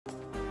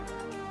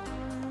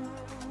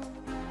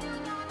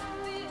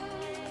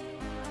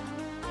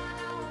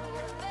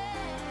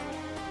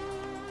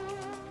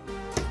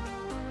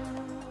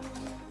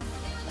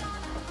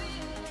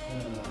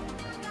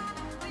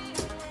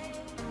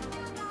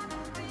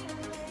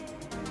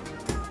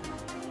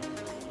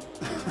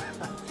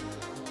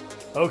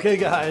Okay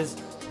guys,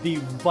 the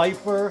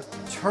Viper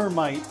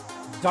Termite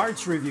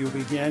darts review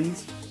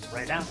begins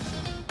right now.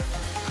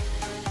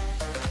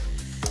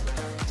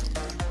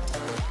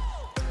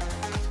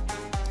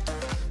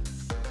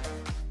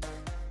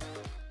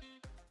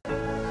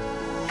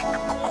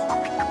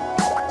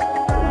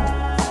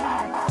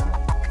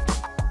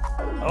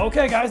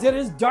 Okay guys, it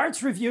is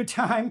darts review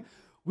time.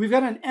 We've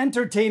got an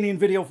entertaining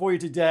video for you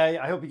today.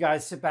 I hope you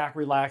guys sit back,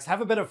 relax,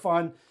 have a bit of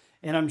fun,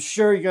 and I'm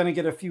sure you're gonna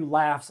get a few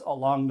laughs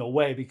along the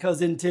way,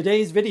 because in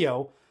today's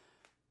video,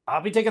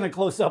 I'll be taking a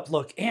close-up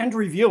look and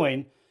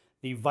reviewing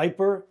the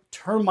Viper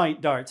Termite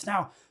darts.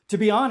 Now, to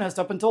be honest,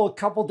 up until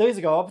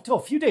a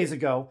few days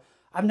ago,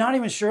 I'm not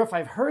even sure if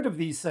I've heard of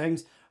these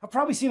things. I've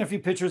probably seen a few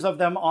pictures of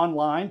them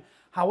online.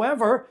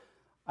 However,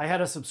 I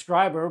had a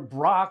subscriber,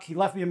 Brock, he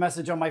left me a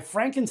message on my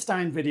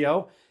Frankenstein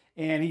video,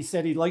 and he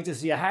said he'd like to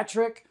see a hat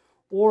trick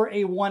or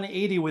a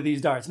 180 with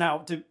these darts. Now,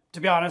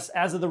 to be honest,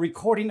 as of the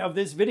recording of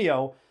this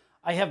video,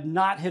 I have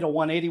not hit a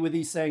 180 with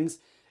these things.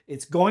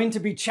 It's going to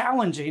be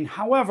challenging.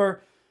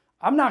 However,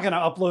 I'm not going to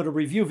upload a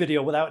review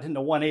video without hitting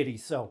a 180,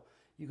 so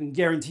you can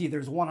guarantee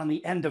there's one on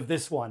the end of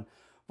this one.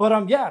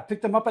 But yeah, I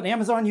picked them up at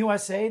Amazon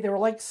USA. They were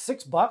like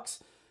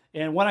 $6.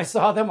 And when I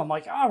saw them, I'm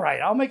like, all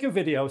right, I'll make a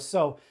video.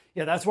 So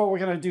yeah, that's what we're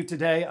going to do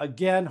today.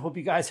 Again, hope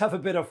you guys have a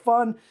bit of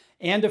fun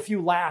and a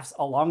few laughs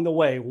along the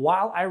way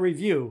while I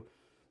review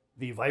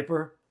the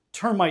Viper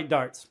Termite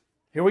darts.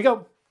 Here we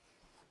go.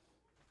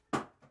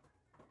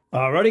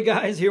 Alrighty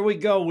guys, here we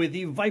go with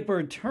the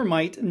Viper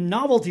Termite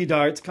novelty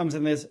darts. Comes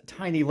in this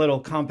tiny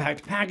little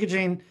compact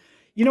packaging.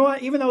 You know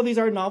what, even though these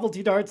are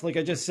novelty darts, like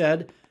I just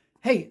said,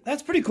 hey,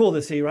 that's pretty cool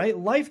to see, right?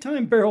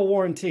 Lifetime barrel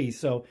warranty.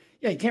 So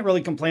yeah, you can't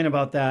really complain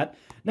about that.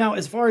 Now,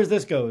 as far as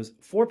this goes,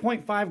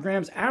 4.5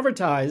 grams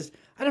advertised.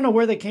 I don't know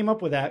where they came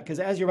up with that, because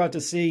as you're about to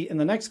see in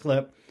the next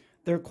clip,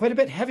 they're quite a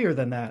bit heavier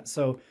than that.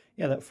 So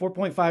yeah, that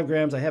 4.5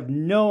 grams, I have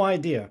no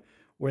idea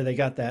where they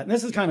got that. And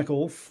this is kind of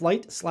cool.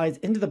 Flight slides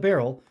into the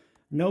barrel.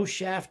 No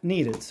shaft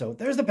needed. So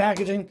there's the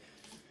packaging.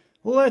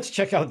 Let's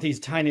check out these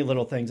tiny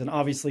little things. And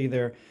obviously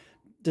they're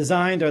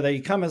designed, or they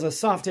come as a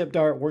soft tip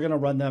dart. We're going to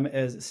run them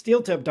as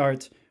steel tip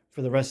darts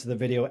for the rest of the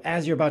video.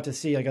 As you're about to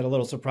see, I got a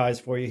little surprise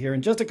for you here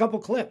in just a couple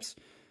clips.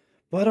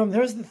 But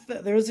there's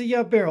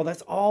the barrel.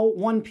 That's all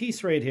one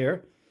piece right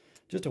here.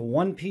 Just a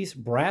one-piece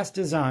brass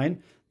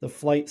design. The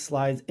flight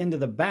slides into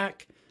the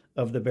back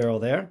of the barrel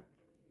there.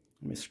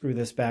 Let me screw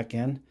this back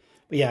in.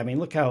 But yeah, I mean,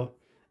 look how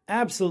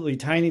absolutely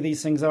tiny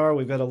these things are.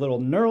 We've got a little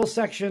knurl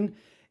section,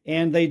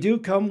 and they do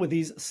come with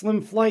these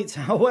slim flights.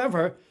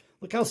 However,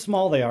 look how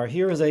small they are.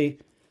 Here is a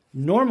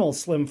normal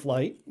slim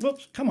flight.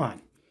 Whoops, come on.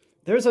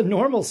 There's a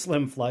normal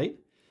slim flight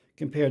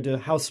compared to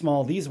how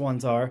small these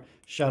ones are.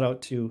 Shout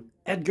out to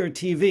Edgar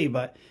TV.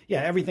 But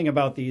yeah, everything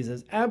about these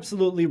is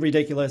absolutely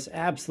ridiculous,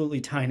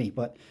 absolutely tiny.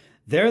 But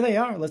there they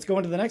are. Let's go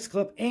into the next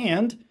clip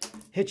and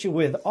hit you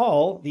with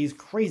all these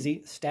crazy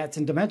stats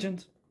and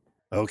dimensions.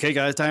 Okay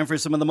guys, time for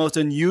some of the most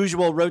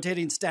unusual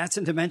rotating stats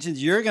and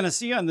dimensions you're going to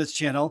see on this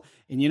channel.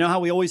 And you know how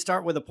we always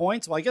start with the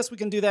points? Well, I guess we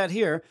can do that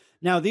here.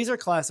 Now, these are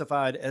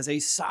classified as a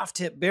soft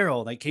tip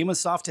barrel. They came with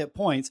soft tip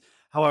points.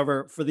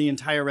 However, for the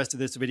entire rest of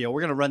this video,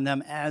 we're going to run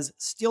them as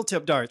steel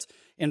tip darts.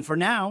 And for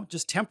now,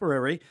 just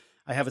temporary,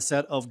 I have a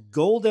set of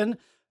golden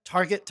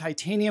target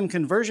titanium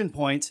conversion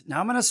points.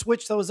 Now I'm going to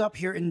switch those up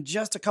here in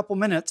just a couple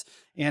minutes,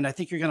 and I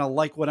think you're going to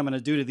like what I'm going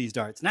to do to these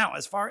darts. Now,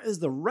 as far as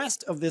the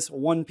rest of this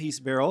one-piece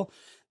barrel,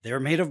 they're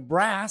made of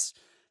brass.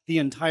 The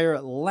entire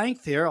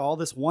length here, all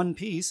this one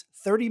piece,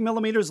 30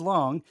 millimeters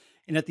long,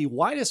 and at the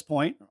widest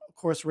point, of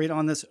course, right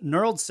on this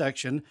knurled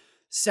section,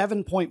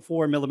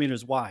 7.4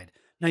 millimeters wide.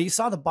 Now, you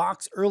saw the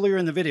box earlier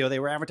in the video. They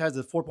were advertised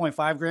as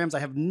 4.5 grams.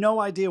 I have no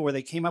idea where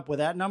they came up with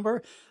that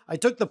number. I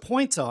took the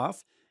points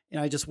off,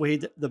 and I just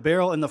weighed the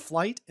barrel and the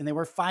flight, and they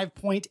were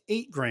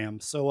 5.8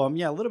 grams. So,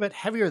 yeah, a little bit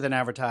heavier than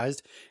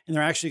advertised, and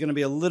they're actually going to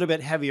be a little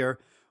bit heavier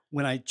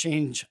when I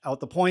change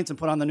out the points and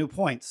put on the new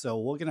points. So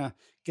we're going to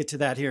get to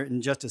that here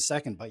in just a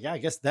second. But yeah, I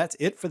guess that's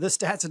it for the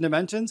stats and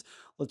dimensions.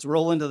 Let's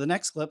roll into the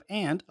next clip,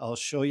 and I'll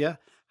show you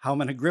how I'm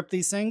going to grip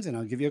these things, and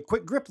I'll give you a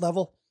quick grip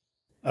level.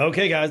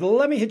 Okay, guys,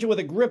 let me hit you with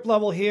a grip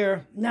level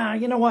here. Nah,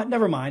 you know what?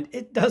 Never mind.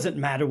 It doesn't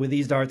matter with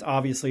these darts,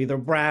 obviously. They're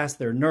brass,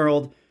 they're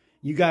knurled.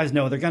 You guys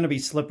know they're going to be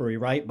slippery,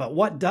 right? But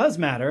what does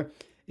matter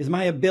is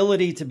my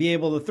ability to be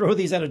able to throw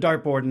these at a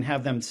dartboard and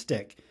have them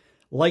stick.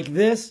 Like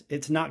this,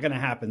 it's not going to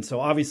happen.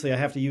 So obviously I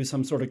have to use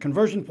some sort of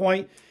conversion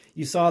point.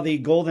 You saw the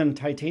golden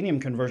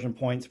titanium conversion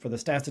points for the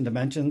stats and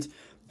dimensions.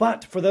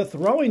 But for the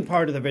throwing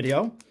part of the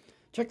video,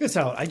 check this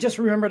out. I just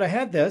remembered I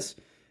had this.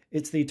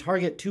 It's the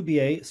Target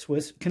 2BA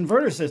Swiss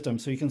converter system.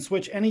 So you can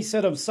switch any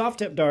set of soft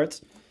tip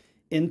darts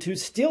into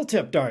steel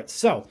tip darts.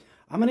 So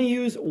I'm going to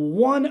use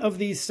one of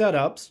these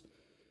setups.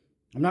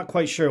 I'm not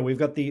quite sure. We've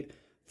got the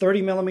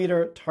 30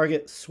 millimeter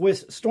Target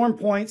Swiss Storm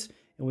points,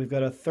 and we've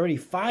got a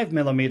 35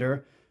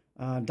 millimeter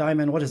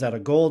diamond, what is that? A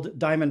gold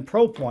diamond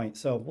pro point.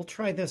 So we'll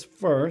try this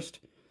first,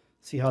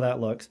 see how that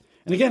looks.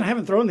 And again, I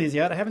haven't thrown these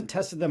yet. I haven't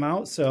tested them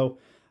out, so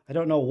I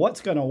don't know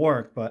what's going to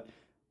work, but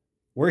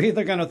we're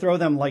either going to throw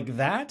them like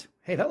that.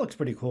 Hey, that looks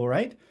pretty cool,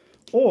 right?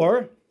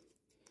 Or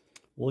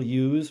we'll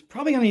use,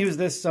 probably going to use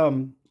this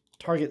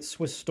Target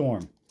Swiss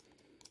Storm.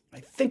 I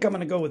think I'm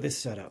going to go with this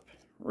setup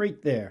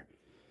right there.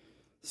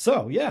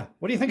 So yeah,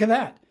 what do you think of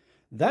that?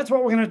 That's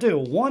what we're going to do.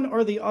 One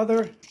or the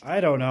other,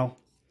 I don't know.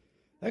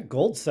 That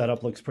gold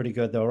setup looks pretty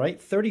good though, right?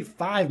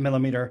 35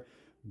 millimeter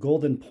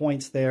golden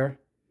points there.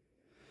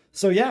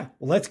 So yeah,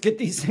 let's get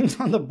these things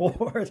on the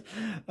board.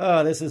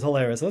 This is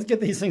hilarious. Let's get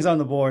these things on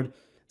the board,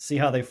 see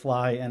how they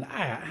fly. And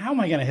how am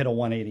I going to hit a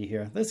 180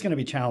 here? This is going to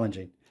be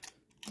challenging.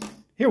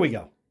 Here we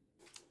go.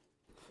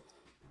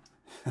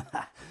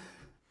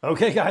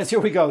 Okay, guys,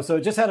 here we go. So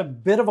just had a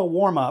bit of a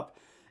warm up.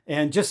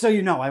 And just so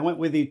you know, I went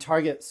with the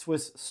Target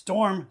Swiss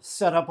Storm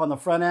setup on the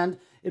front end.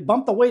 It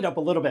bumped the weight up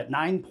a little bit,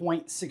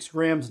 9.6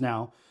 grams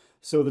now.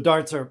 So the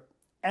darts are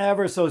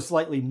ever so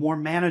slightly more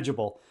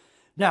manageable.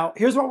 Now,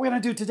 here's what we're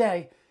going to do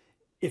today.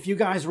 If you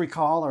guys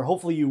recall, or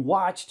hopefully you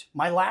watched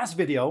my last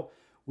video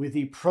with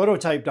the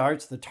prototype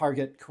darts, the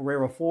Target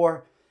Carrera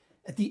 4.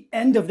 At the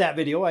end of that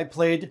video, I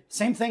played,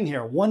 same thing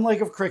here, one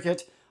leg of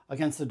cricket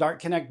against the Dart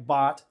Connect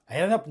bot. I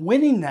ended up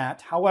winning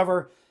that.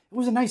 However, it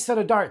was a nice set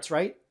of darts,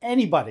 right?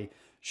 Anybody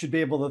should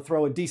be able to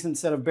throw a decent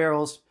set of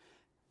barrels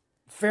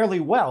fairly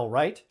well,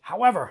 right?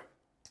 However,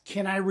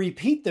 can I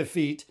repeat the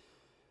feat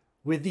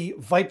with the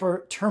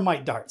Viper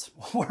Termite darts?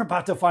 We're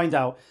about to find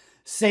out.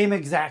 Same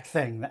exact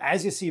thing.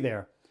 As you see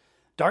there,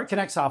 Dart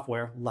Connect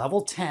software,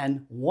 level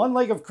 10, one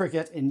leg of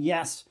cricket, and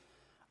yes,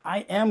 I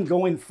am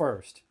going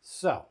first.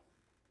 So,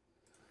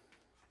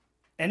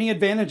 any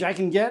advantage I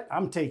can get,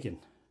 I'm taking.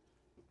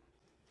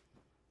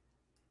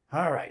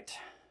 All right.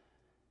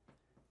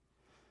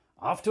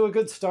 Off to a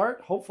good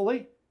start,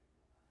 hopefully.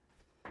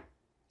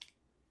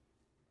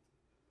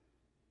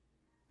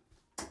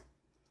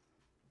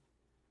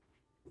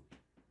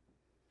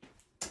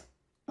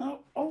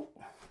 Oh.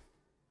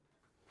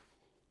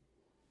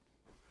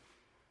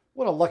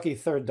 What a lucky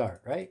third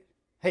dart, right?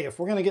 Hey, if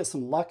we're going to get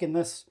some luck in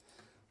this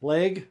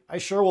leg, I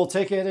sure will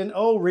take it. And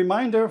oh,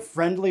 reminder,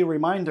 friendly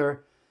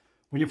reminder,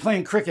 when you're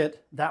playing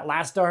cricket, that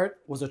last dart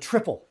was a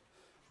triple,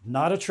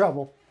 not a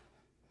treble.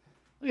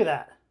 Look at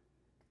that.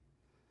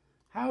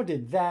 How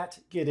did that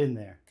get in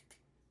there?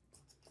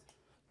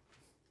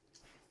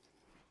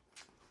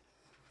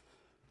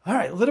 All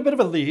right, a little bit of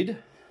a lead.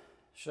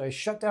 Should I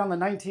shut down the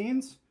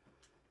 19s?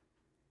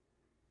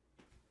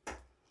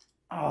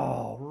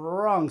 Oh,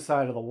 wrong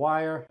side of the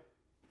wire.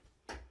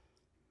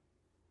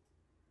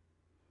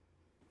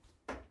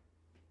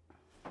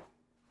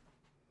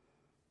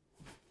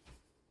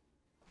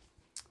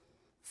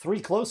 Three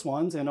close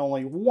ones and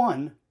only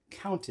one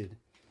counted.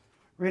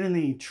 Right in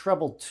the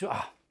triple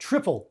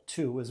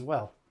two as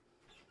well.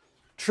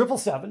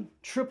 777,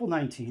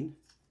 19.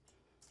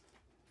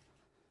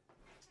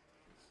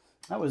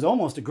 That was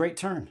almost a great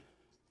turn.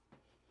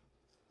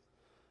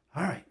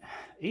 All right,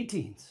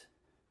 18s.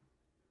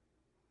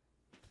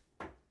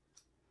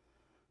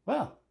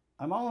 Well,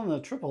 I'm all on the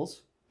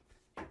triples.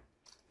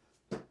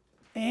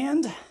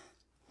 And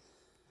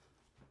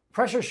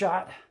pressure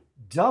shot,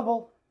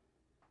 double.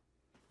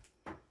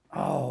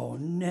 Oh,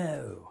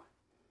 no.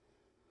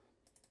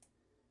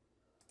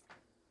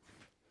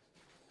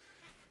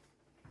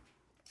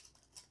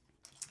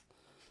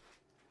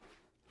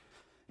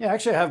 Yeah,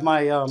 actually I have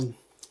my,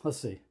 let's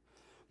see,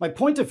 my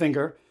pointer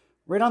finger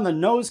right on the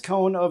nose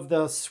cone of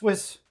the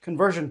Swiss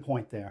conversion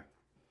point there.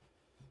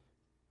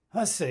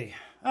 Let's see,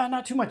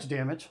 not too much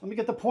damage. Let me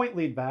get the point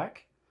lead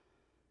back.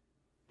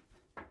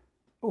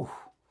 Ooh,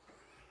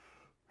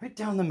 right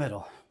down the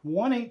middle,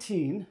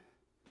 118.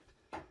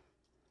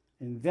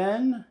 And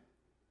then,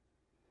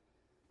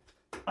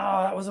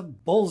 oh, that was a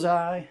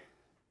bullseye.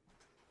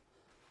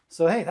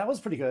 So hey, that was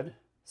pretty good.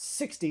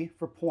 60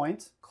 for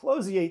points,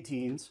 close the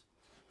 18s.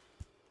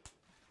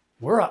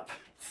 We're up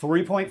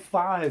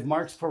 3.5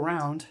 marks per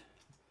round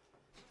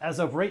as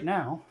of right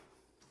now.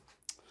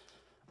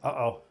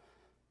 Uh-oh.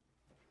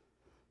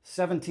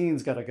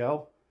 17's got to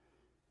go.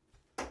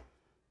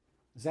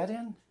 Is that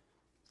in?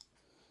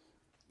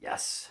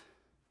 Yes.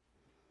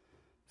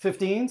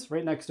 15's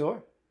right next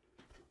door.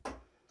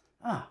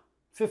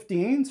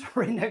 15's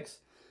right next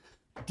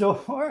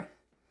door.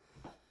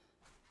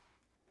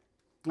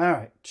 All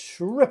right,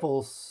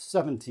 triple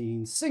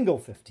 17, single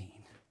 15.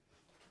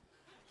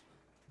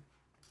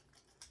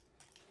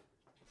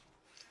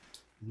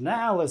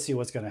 Now let's see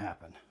what's going to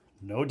happen.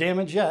 No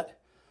damage yet.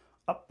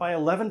 Up by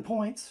 11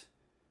 points.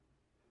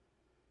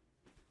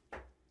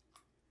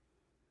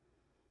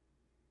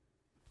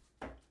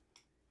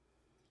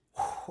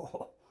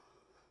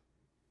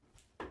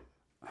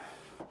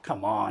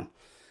 Come on.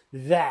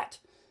 That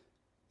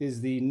is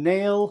the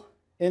nail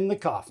in the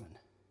coffin.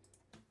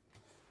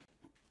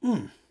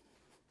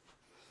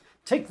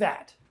 Take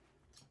that.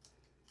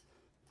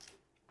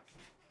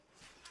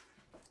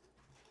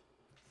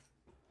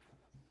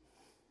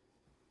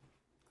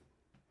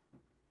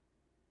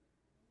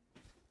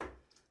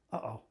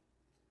 Uh-oh.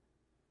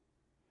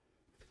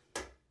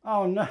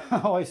 Oh no,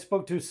 I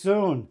spoke too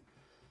soon.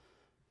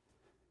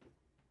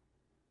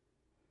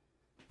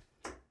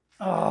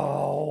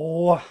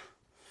 Oh.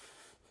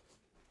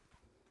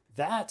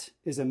 That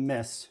is a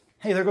miss.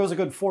 Hey, there goes a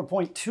good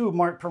 4.2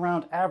 mark per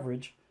round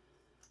average.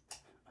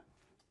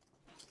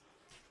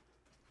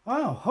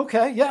 Oh,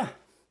 okay, yeah.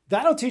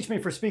 That'll teach me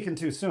for speaking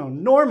too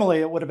soon. Normally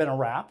it would have been a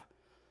wrap.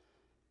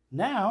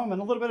 Now I'm in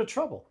a little bit of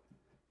trouble.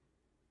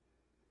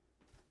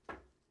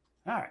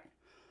 All right,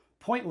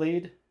 point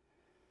lead.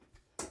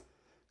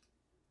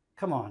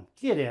 Come on,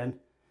 get in.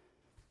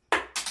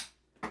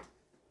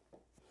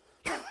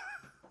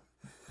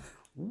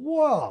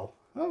 Whoa,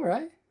 all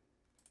right.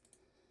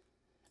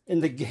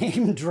 And the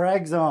game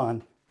drags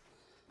on.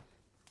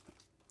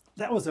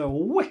 That was a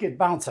wicked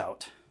bounce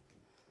out.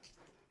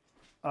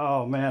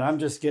 Oh man, I'm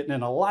just getting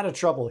in a lot of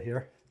trouble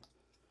here.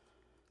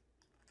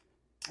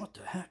 What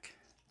the heck?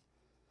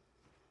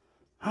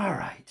 All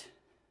right.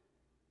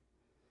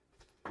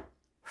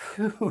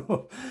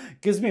 Whew.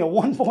 Gives me a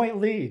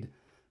 1-point lead.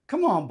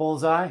 Come on,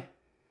 Bullseye.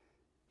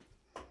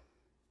 I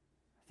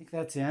think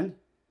that's in.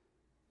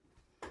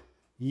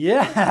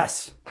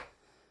 Yes!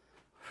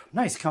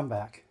 Nice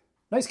comeback.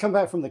 Nice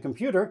comeback from the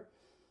computer.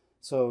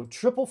 So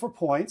triple for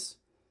points,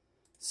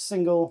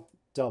 single,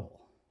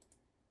 double.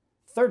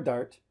 Third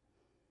dart,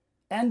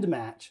 end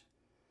match,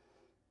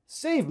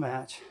 save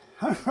match.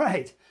 All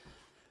right.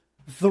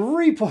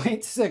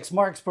 3.6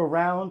 marks per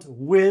round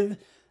with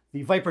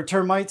the Viper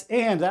Termites,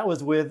 and that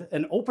was with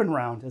an open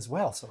round as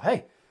well. So,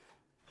 hey,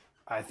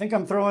 I think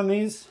I'm throwing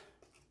these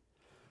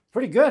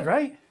pretty good,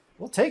 right?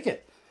 We'll take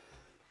it.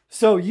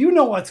 So you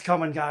know what's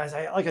coming, guys.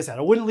 Like I said,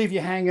 I wouldn't leave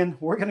you hanging.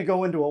 We're going to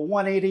go into a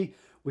 180.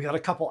 We got a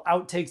couple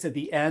outtakes at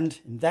the end,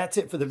 and that's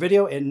it for the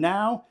video. And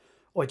now,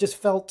 oh, I just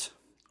felt,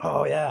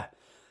 oh yeah,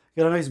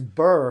 got a nice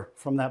burr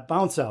from that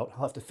bounce out.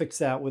 I'll have to fix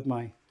that with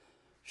my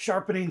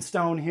sharpening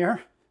stone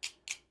here.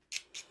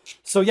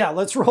 So yeah,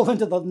 let's roll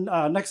into the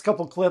next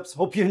couple clips.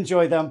 Hope you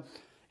enjoy them.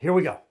 Here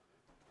we go.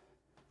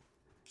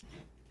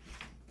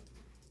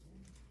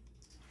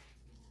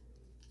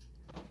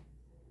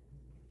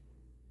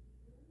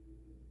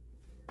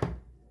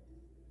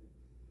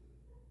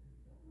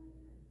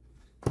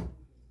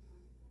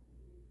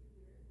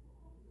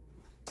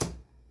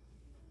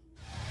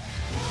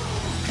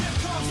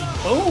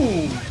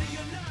 Boom!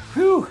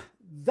 Whew,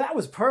 that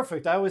was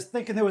perfect. I was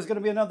thinking there was going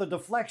to be another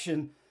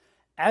deflection.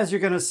 As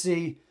you're going to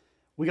see,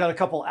 we got a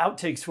couple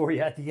outtakes for you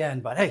at the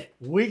end, but hey,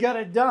 we got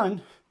it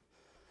done.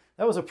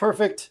 That was a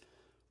perfect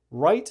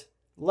right,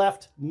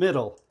 left,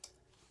 middle.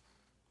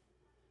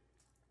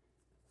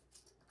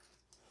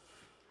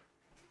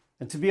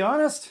 And to be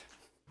honest,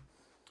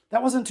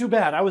 that wasn't too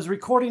bad. I was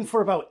recording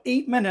for about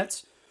 8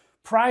 minutes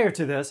prior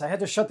to this. I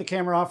had to shut the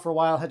camera off for a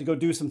while, had to go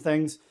do some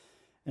things,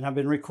 and I've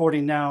been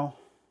recording now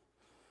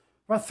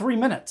about 3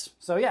 minutes.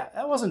 So yeah,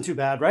 that wasn't too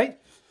bad, right?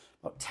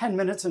 About 10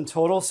 minutes in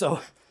total.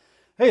 So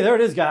hey, there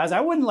it is, guys.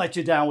 I wouldn't let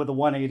you down with the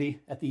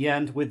 180 at the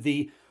end with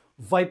the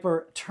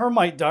Viper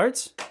Termite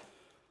darts.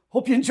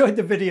 Hope you enjoyed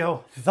the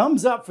video.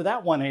 Thumbs up for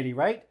that 180,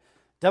 right?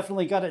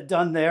 Definitely got it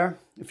done there.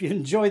 If you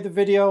enjoyed the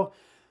video,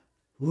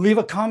 leave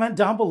a comment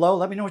down below.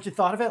 Let me know what you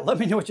thought of it. Let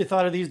me know what you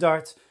thought of these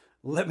darts.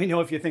 Let me know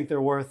if you think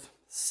they're worth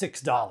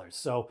 $6.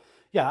 So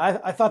yeah,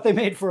 I thought they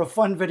made for a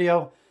fun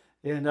video.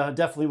 And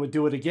definitely would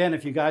do it again.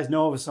 If you guys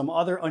know of some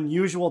other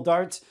unusual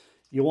darts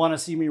you want to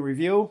see me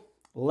review,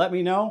 let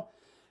me know.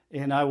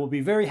 And I will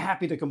be very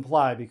happy to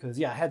comply because,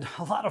 yeah, I had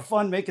a lot of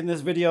fun making this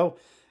video.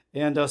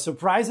 And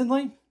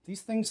surprisingly,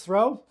 these things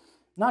throw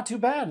not too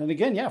bad. And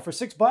again, yeah, for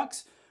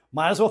 $6,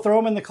 might as well throw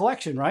them in the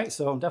collection, right?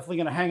 So I'm definitely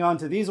going to hang on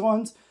to these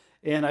ones.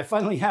 And I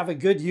finally have a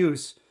good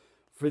use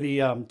for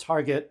the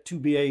Target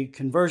 2BA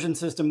conversion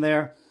system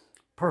there.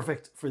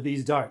 Perfect for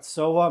these darts.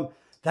 So,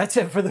 that's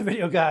it for the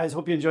video, guys.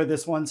 Hope you enjoyed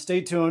this one.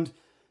 Stay tuned.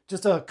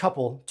 Just a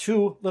couple,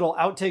 2 little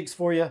outtakes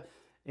for you.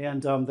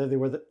 And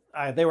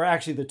they were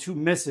actually the 2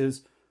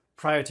 misses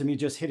prior to me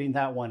just hitting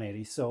that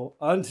 180. So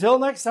until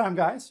next time,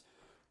 guys,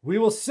 we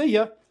will see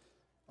you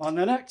on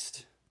the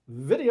next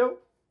video.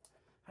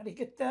 How do you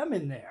get them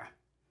in there?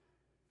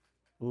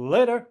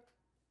 Later.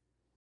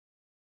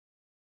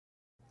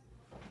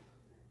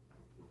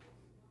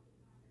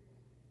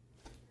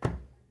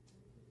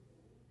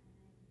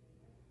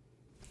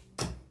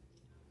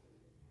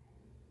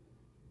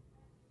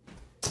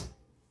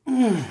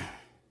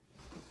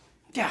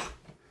 Yeah.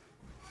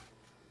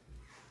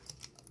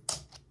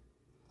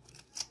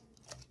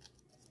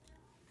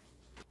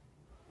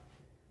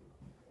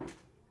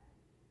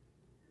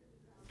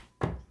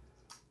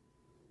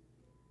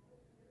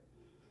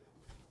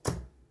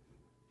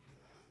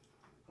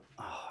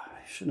 Oh,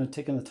 I shouldn't have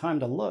taken the time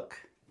to look.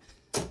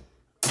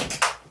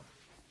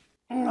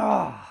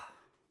 Ah.